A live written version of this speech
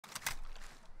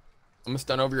I'm gonna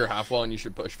stun over your half wall and you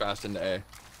should push fast into A.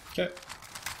 Okay.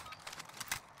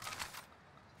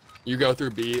 You go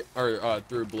through B or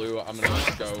through blue. I'm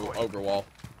gonna go over wall.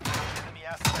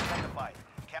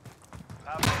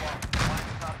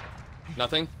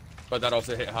 Nothing, but that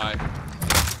also hit high.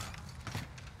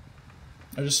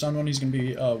 I just stunned one. He's gonna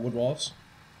be wood walls.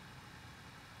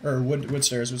 Or wood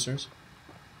stairs, wood stairs.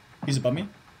 He's above me.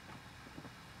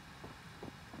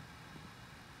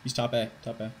 He's top A,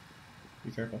 top A.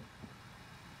 Be careful.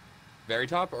 Very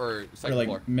top or second or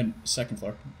like floor? Second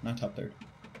floor, not top third.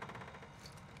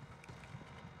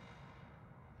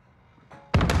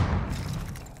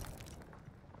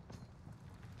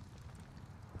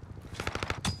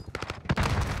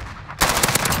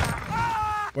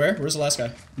 Where? Where's the last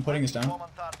guy? I'm putting this down.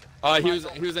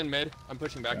 He was in mid. I'm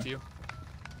pushing back to you.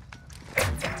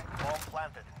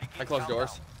 I close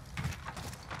doors.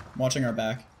 I'm watching our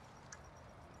back.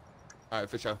 Alright,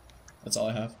 for sure. That's all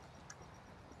I have.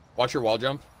 Watch your wall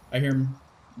jump. I hear him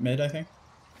mid, I think.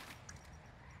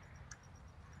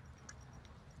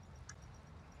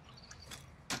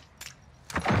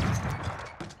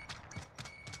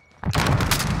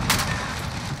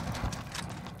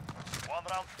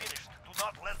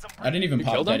 I didn't even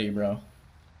pop Daddy, bro.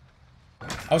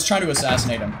 I was trying to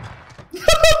assassinate him.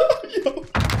 Yo.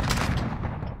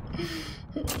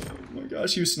 Oh my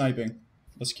gosh, he was sniping.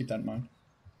 Let's keep that in mind.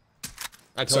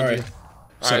 I told you.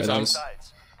 Sorry,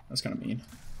 that's kind of mean,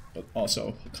 but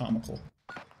also comical.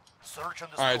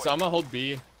 Alright, so I'm gonna hold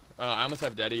B. I almost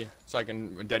have Daddy, so I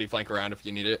can Daddy flank around if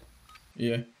you need it.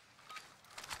 Yeah.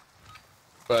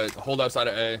 But hold outside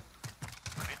of A.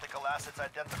 Critical assets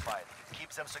identified.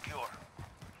 Keeps them secure.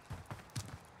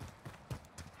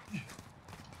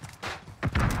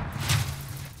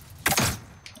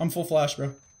 I'm full flash,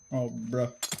 bro. Oh,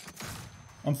 bro.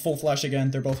 I'm full flash again.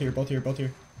 They're both here, both here, both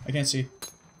here. I can't see.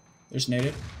 There's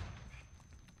naded.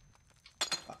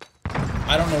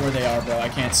 I don't know where they are, bro. I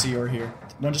can't see or hear.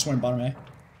 One just went bottom A.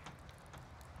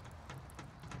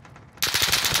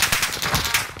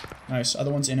 Nice.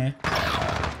 Other one's in A.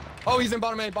 Oh, he's in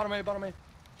bottom A, bottom A, bottom A.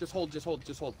 Just hold, just hold,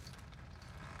 just hold.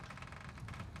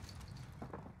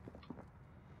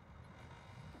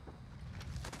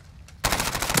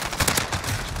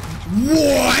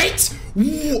 What?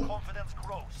 Confidence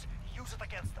grows. Use it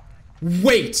against them.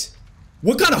 Wait.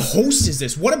 What kind of host is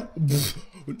this? What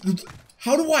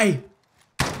how do I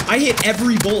hit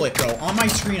every bullet, bro. On my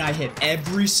screen, I hit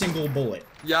every single bullet.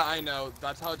 Yeah, I know.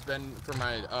 That's how it's been for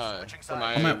my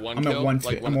I'm at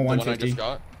 150. I'm at 150.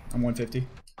 I'm 150.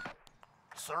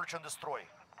 Search and destroy.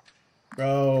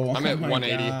 Bro, I'm at oh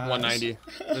 180, gosh. 190.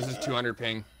 This is 200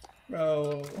 ping.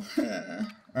 Bro.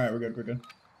 Alright, we're good, we're good.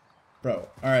 Bro,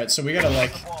 alright, so we gotta,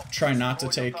 like, try not to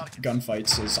take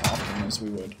gunfights as often as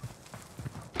we would.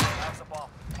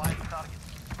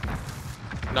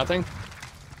 Nothing?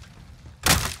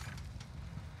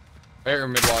 Air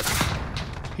mid watch.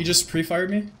 He just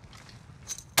pre-fired me?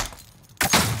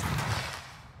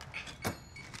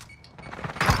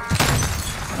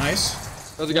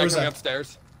 Nice. There's a guy coming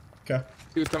upstairs. Okay.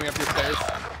 He was coming up your stairs.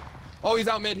 Oh, he's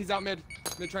out mid, he's out mid.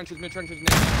 Mid trenches, mid trenches.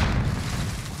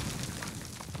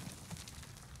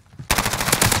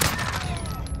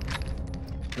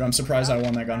 Dude, I'm surprised I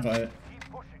won that gunfight.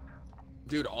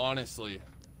 Dude, honestly.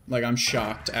 Like, I'm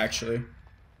shocked, actually.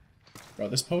 Bro,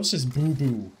 this post is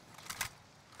boo-boo.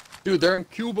 Dude, they're in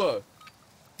Cuba.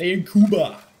 They in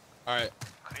Cuba. Alright.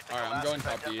 Alright, I'm going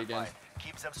top D again.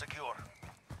 Keeps them secure.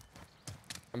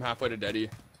 I'm halfway to Daddy.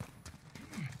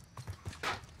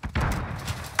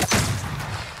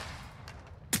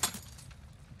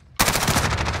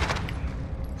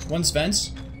 One's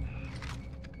vents.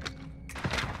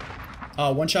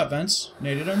 One shot vents.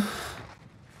 Naded him.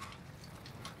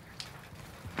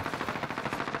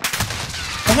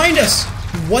 Behind us!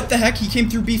 What the heck? He came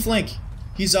through B flank.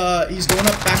 He's going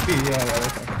up back B. Yeah,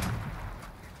 okay.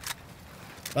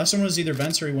 Last one was either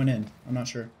vents or he went in. I'm not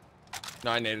sure.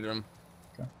 No, I naded him.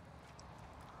 Okay.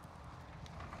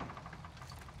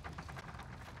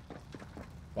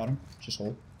 Bottom. Just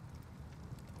hold.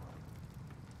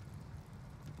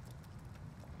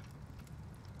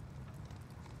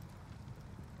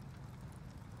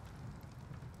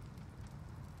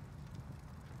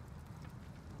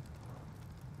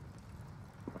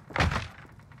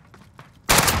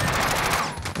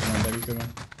 Good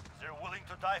one. They're willing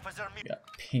to die for their meat. Got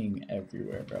ping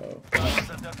everywhere, bro. I don't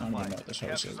even know what this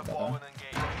host is, but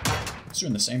it's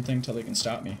doing the same thing till they can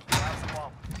stop me.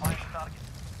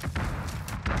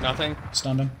 Nothing.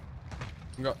 Stunned him.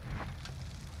 Go.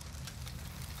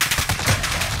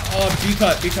 Oh, B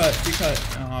cut, B cut, B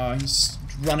cut. He's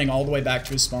running all the way back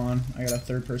to his spawn. I got a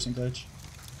third person glitch.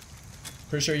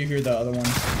 Pretty sure you hear the other one.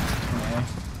 Yeah.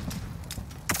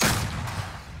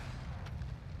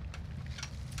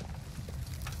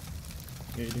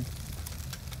 Yeah, you do.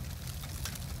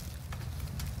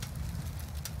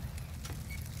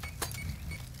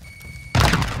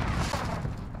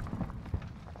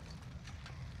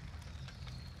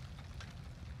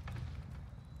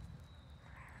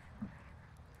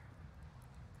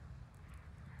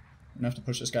 I'm gonna have to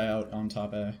push this guy out on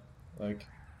top A. Like,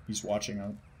 he's watching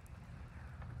out.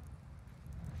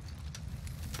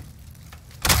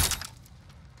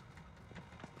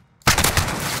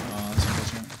 Oh, that's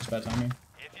unfortunate. It's bad timing.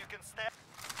 If you can stand.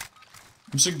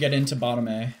 I'm just gonna get into bottom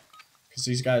A. Because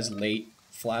these guys late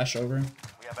flash over.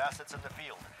 We have assets in the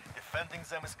field. Defending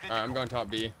them is critical. Alright, I'm going top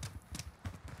B.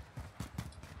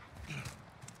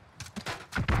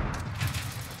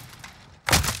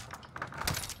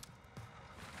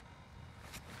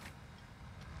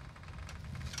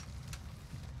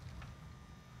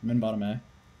 I'm in bottom A.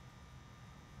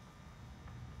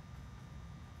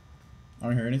 I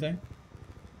don't hear anything.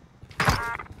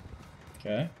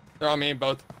 Okay. They're on me,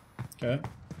 both. Okay.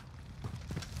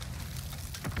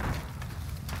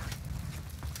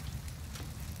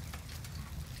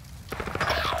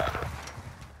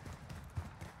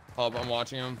 Oh, I'm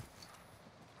watching him.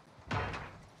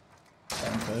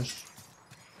 Bottom fish.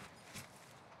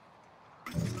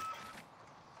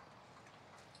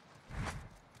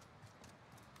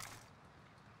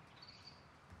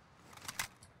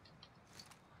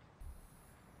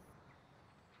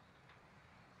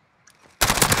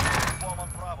 Bomb on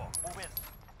Bravo. Move in.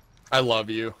 I love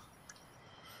you.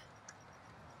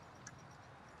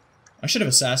 I should have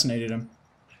assassinated him.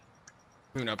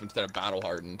 Tune up instead of battle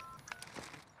hardened.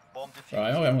 Bomb defused. Bro,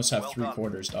 I almost have Well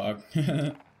 3/4, dog.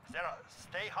 Zero,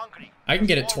 stay hungry. I can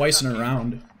get it twice in a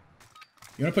round.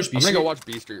 You wanna push B I'm Street? gonna go watch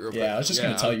B Street real quick. Yeah, I was just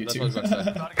gonna tell you that's to. what I was about to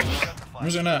say. Target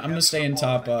identified. I'm gonna stay in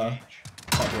top top A.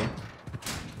 You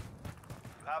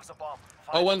have the bomb.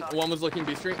 Oh, Find the one target. was looking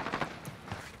B Street.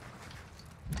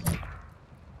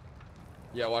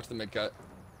 Yeah, watch the mid cut.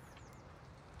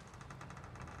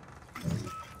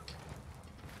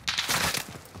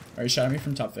 Are you shot me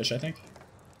from top fish, I think?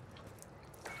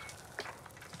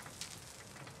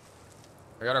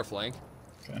 I got our flank.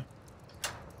 Okay.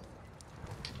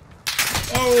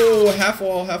 Oh, half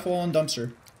wall on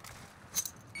dumpster.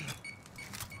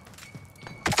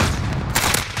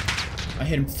 I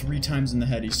hit him 3 times in the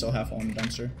head, he's still half wall in the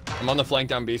dumpster. I'm on the flank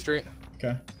down B Street.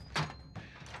 Okay.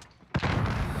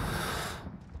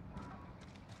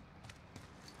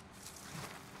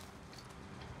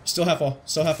 Still half wall,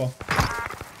 still half wall.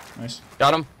 Nice.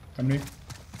 Got him. Come to me.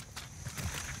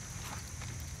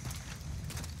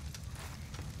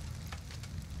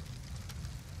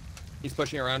 He's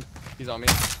pushing around. He's on me.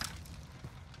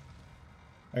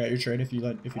 I got your trade if you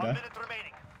 1 die. minute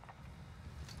remaining.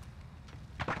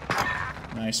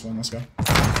 Nice one, let's go.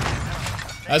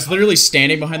 I was literally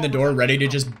standing behind the door, ready to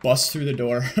just bust through the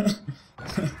door.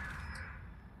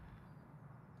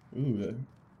 Ooh, the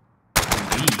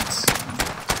leads.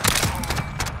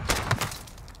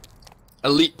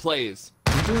 Elite plays.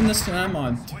 I'm doing this to them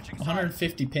on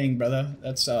 150 ping, brother.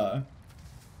 That's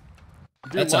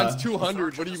Dude, That's, mine's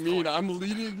 200. What do you mean? I'm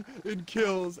leading in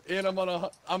kills, and I'm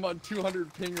on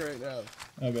 200 ping right now.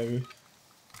 oh baby.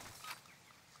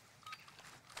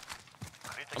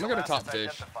 Critical I'm gonna go to assets top fish.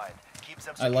 identified. Keep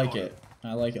them I like secure. it.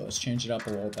 I like it. Let's change it up a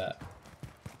little bit.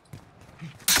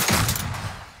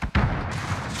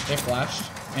 They flashed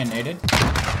and naded.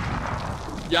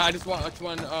 Yeah, I just watched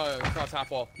one across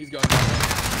half wall. He's going.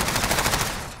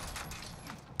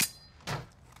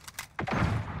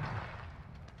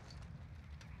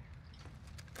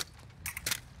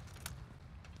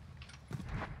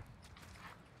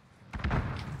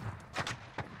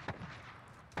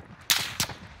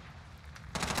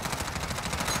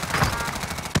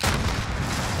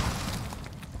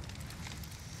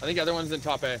 I think the other one's in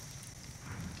top A.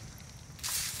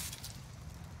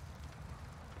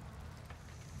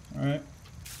 Alright.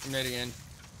 I'm nading in.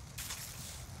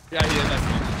 Yeah, he is. That's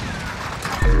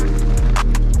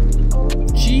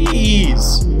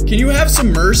Jeez. Can you have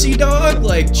some mercy, dog?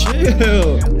 Like,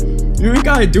 chill. You ain't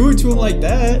gotta do it to him like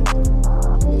that.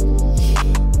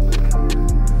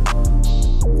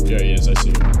 Yeah, he is. I see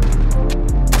him.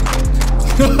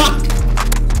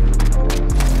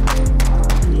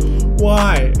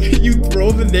 Why? You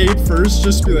throw the nade first,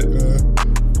 just be like,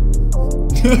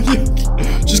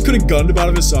 Just could have gunned him out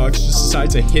of his socks, just decided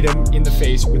to hit him in the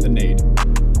face with a nade.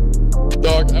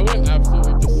 Dog, I went absolutely